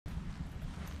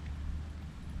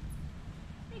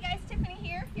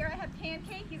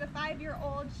Pancake. He's a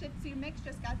 5-year-old Shih Tzu mix,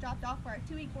 just got dropped off for our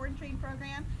 2-week board and train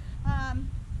program.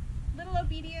 Little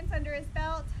obedience under his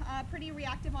belt, pretty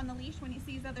reactive on the leash when he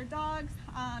sees other dogs.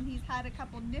 He's had a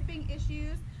couple nipping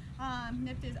issues,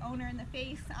 nipped his owner in the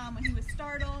face when he was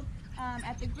startled.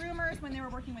 At the groomers, when they were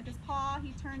working with his paw,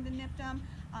 he turned and nipped him.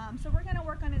 So we're going to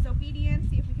work on his obedience,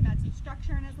 see if we can add some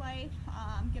structure in his life,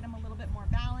 get him a little bit more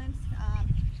balance,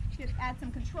 add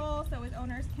some control so his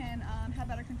owners can have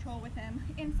better control with him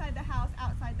inside the house,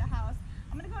 outside the house.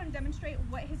 I'm going to go ahead and demonstrate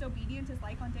what his obedience is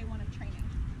like on day 1 of training.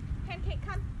 Pancake,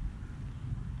 come.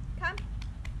 Come.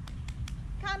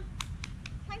 Come.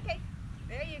 Pancake.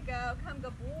 There you go. Come,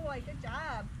 good boy. Good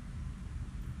job.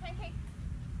 Pancake.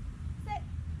 Sit.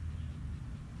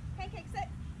 Pancake, sit.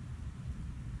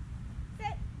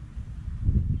 Sit.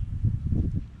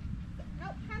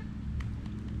 Nope, come.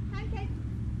 Pancake.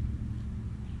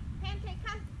 Pancake,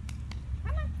 come.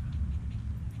 Come on.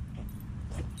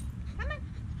 Come on.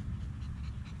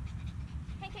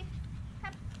 Pancake,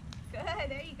 come. Good,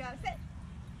 there you go. Sit.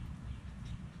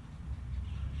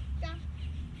 Down.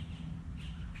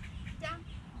 Down.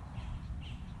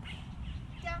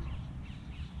 Down.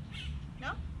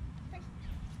 No? Place.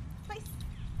 Place.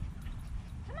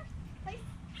 Come on. Place.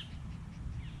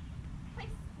 Place.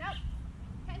 No.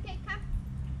 Pancake, come.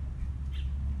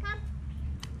 Come.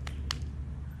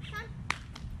 Come.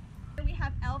 Here we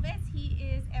have Elvis. He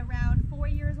is around 4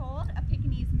 years old, a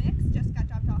Pekingese mix. Just got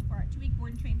dropped off for our 2-week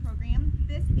board and train program.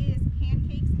 This is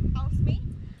Pancake's housemate,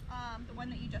 the one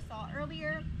that you just saw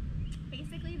earlier.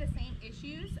 Basically the same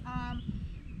issues.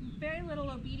 Very little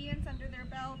obedience under their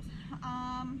belt.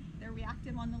 They're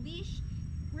reactive on the leash.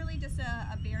 Really just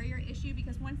a barrier issue,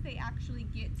 because once they actually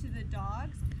get to the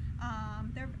dogs,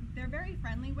 they're very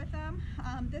friendly with them.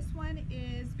 This one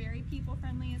is very people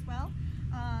friendly as well.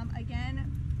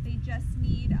 Again, they just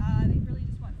need, they really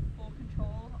just want full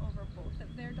control over both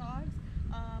of their dogs.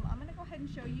 I'm going to go ahead and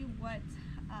show you what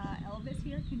Elvis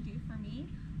here can do for me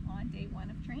on day 1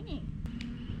 of training.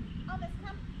 Elvis,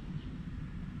 come.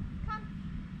 Come.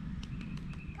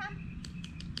 Come.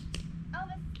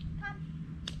 Elvis, come.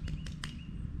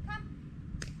 Come.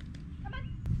 Come on.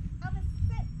 Elvis,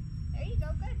 sit. There you go.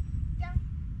 Good. Down.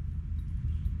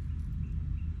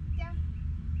 Down.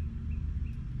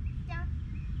 Down.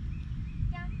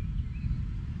 Down.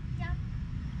 Down.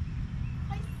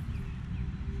 Place.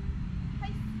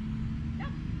 Place. No.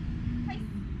 Place.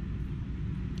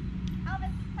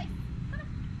 Elvis, place. Come on.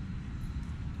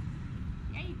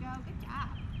 There you go. Good job.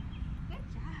 Good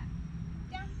job.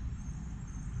 Down.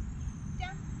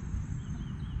 Down.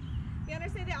 The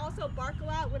owners say they also bark a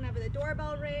lot whenever the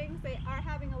doorbell rings. They are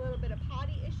having a little bit of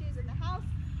potty issues in the house.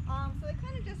 So they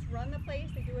kind of just run the place.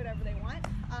 They do whatever they want.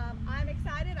 I'm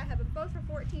excited. I have them both for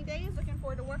 14 days. Looking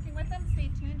forward to working with them. Stay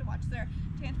tuned to watch their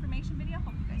transformation video.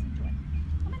 Hope you guys enjoy.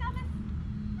 Come on, Elvis.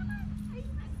 Come on. Are you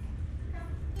ready?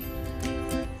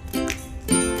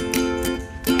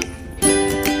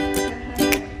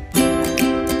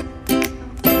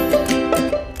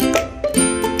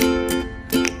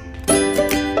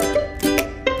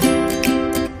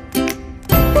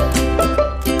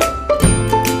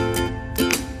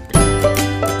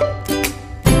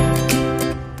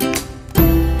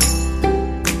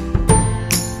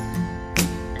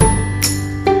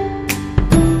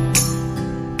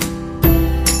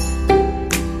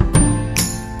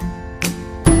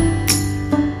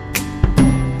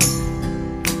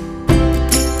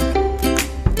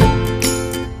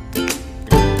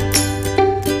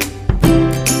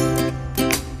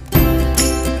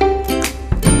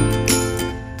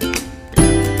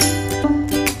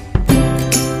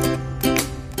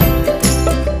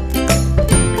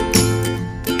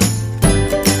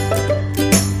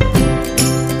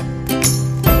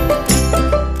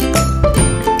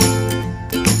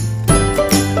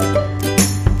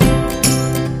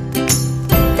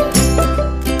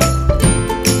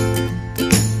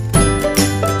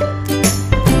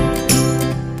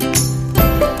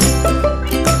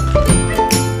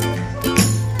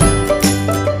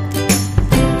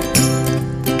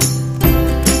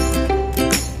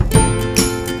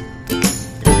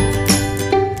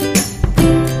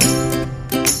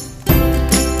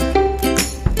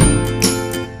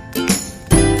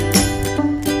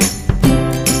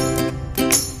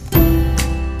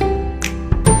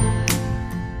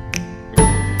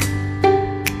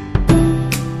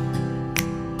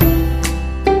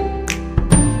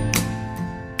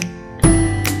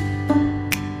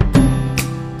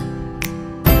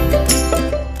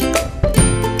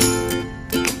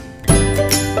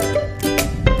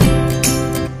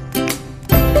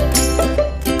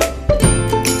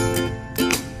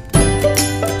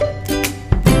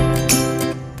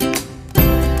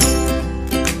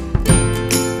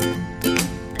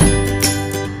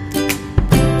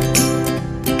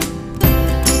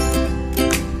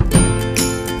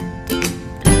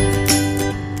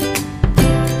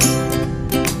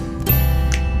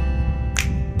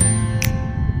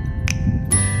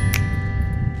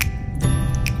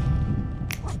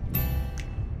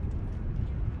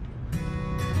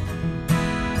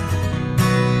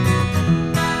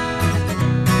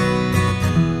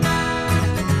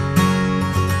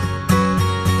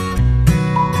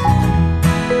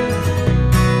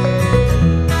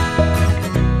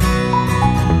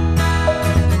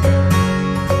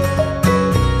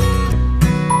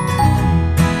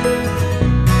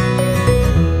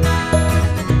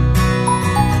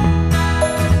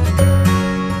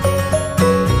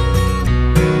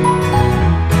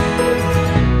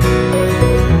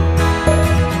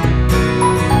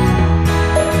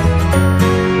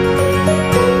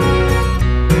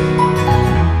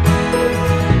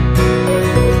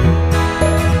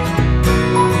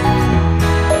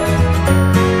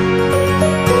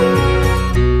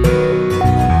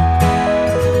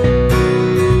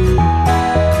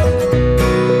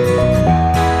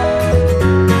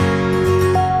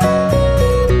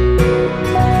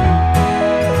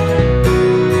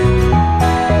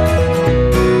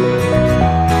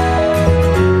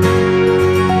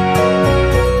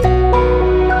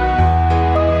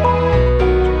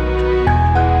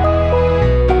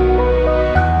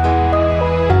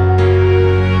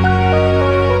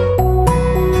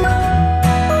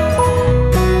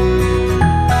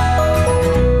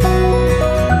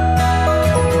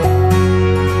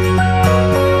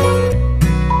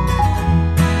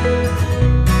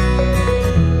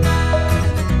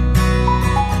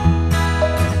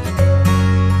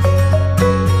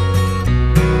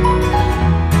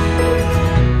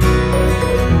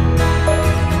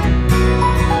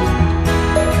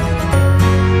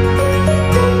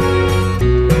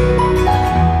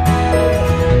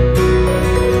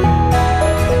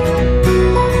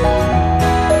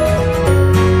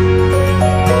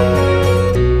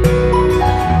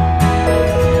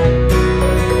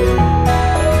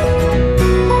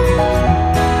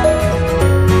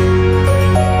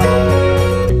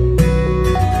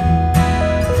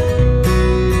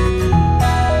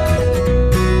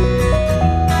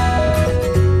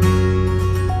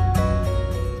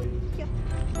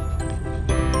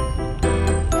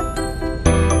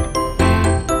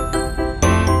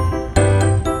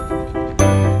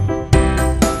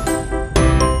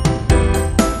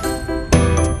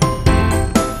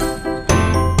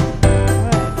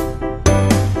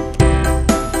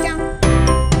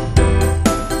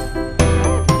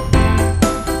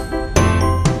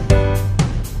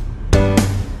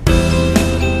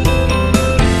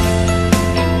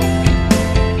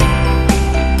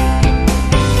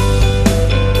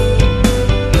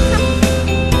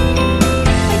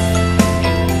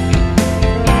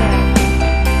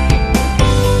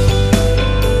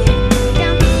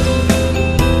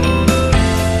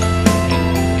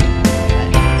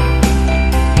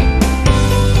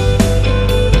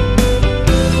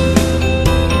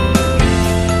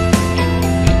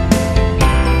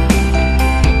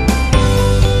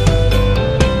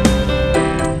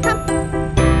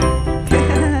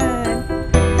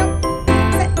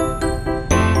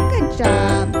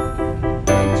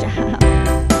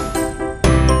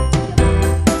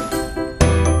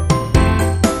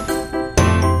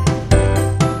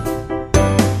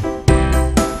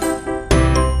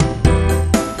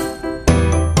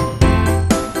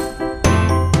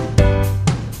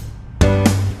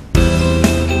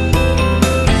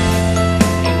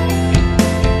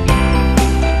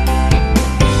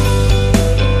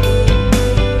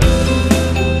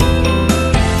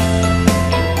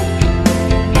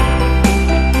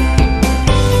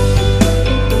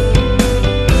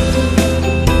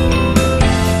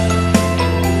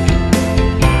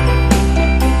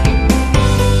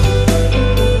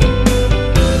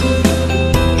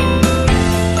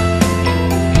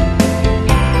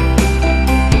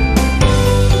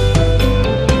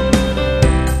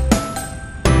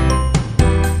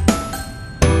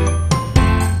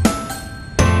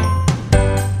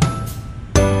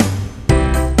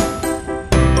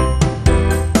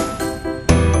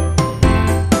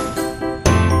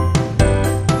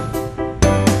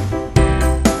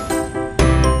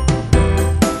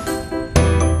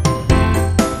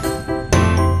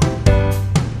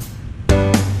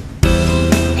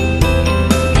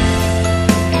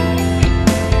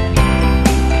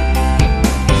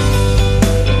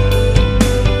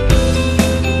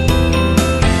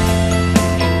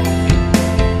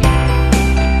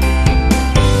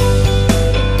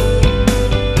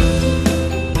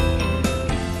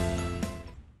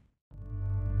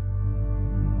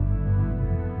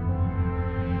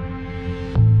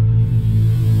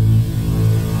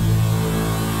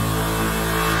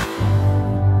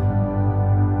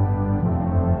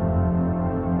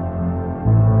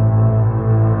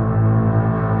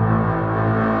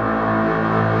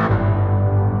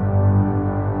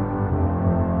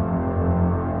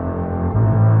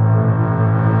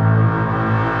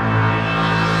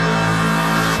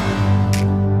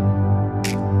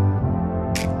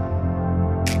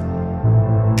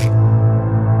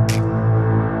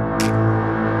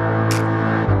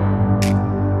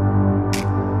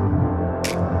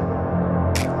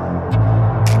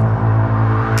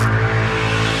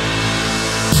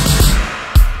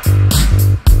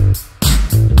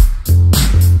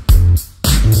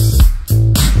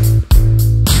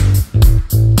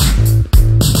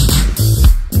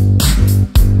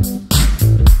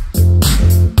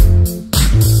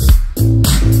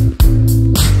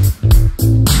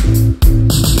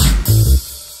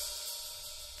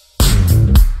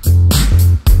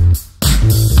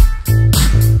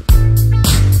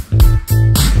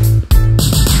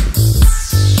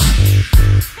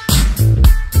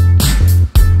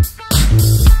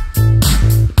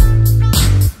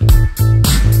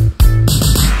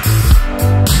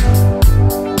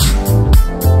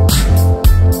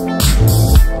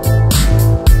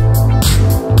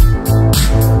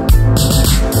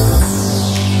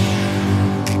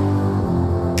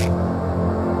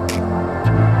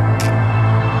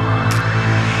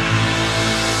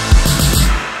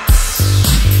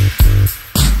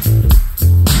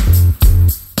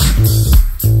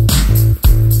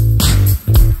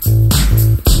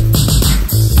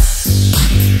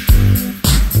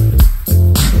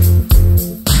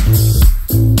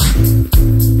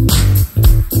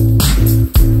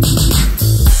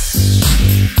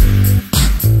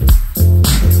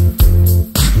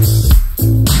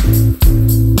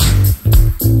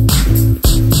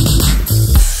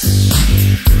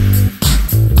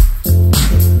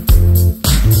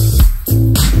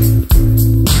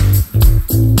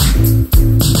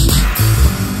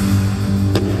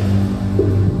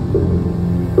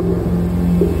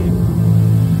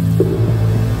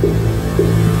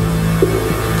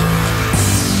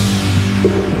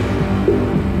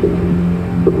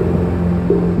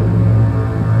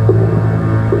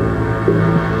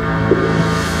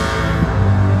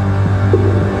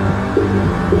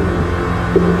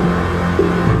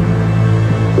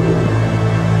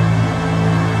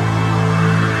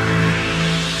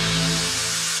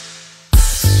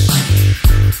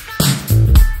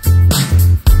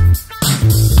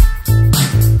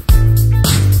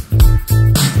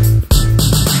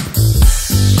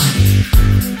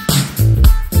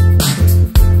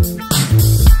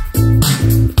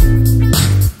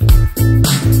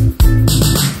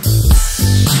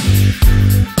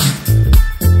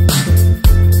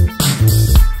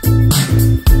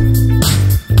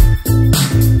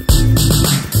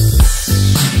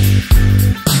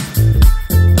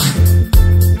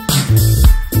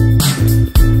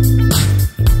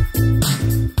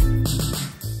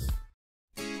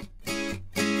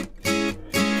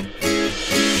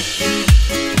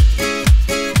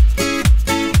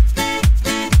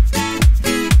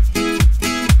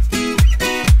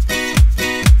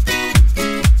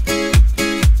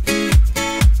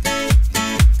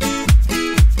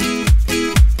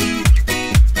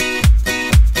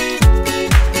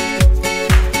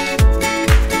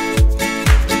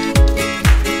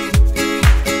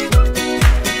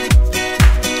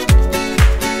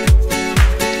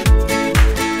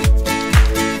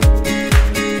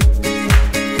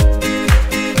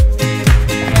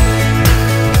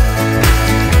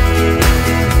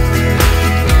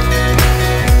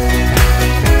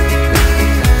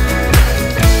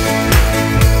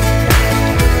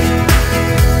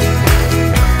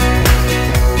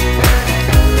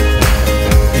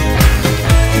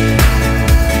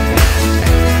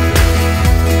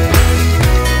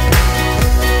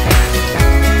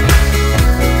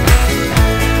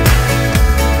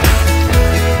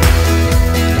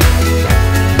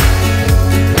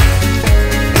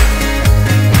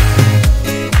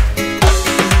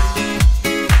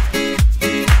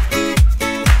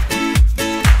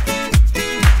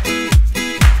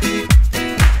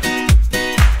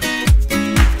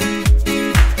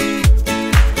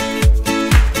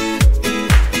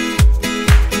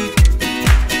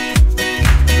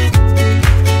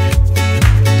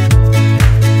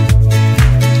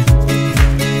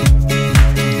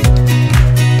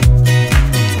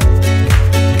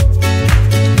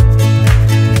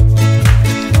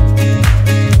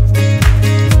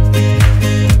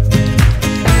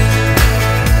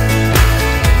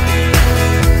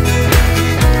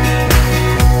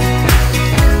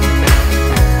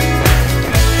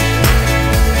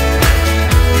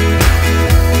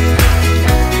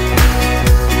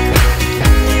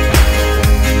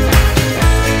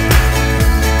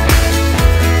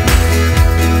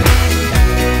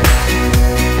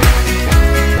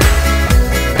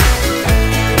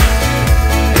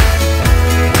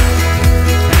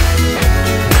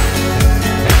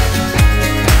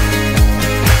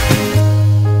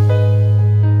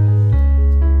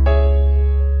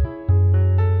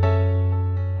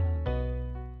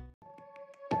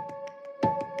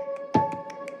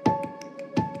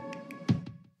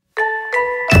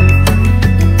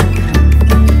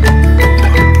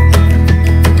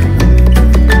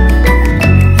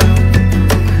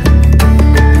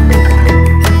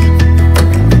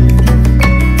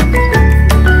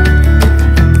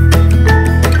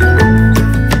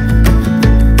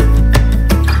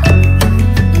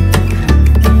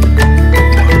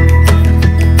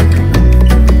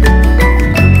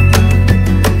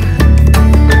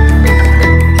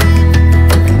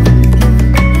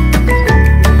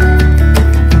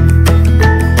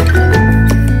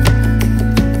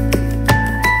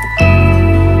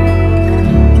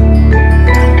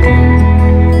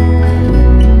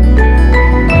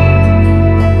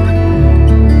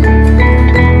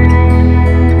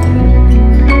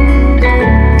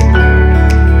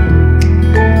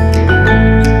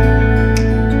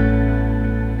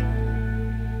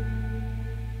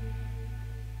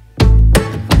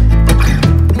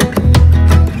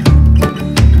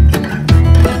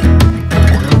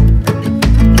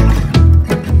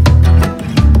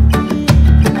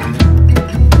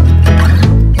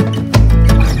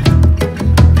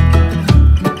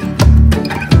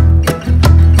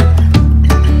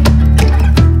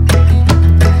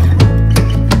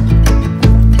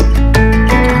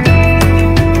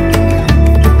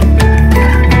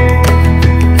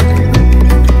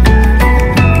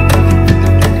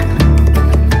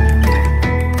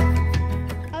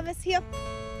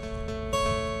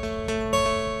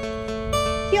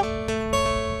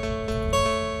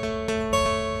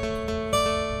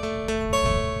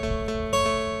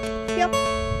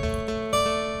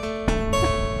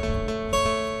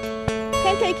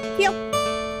 Pancake, heel.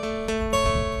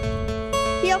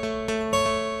 Heel.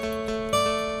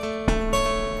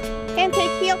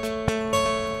 Pancake, heel.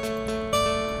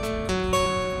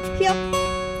 Heel.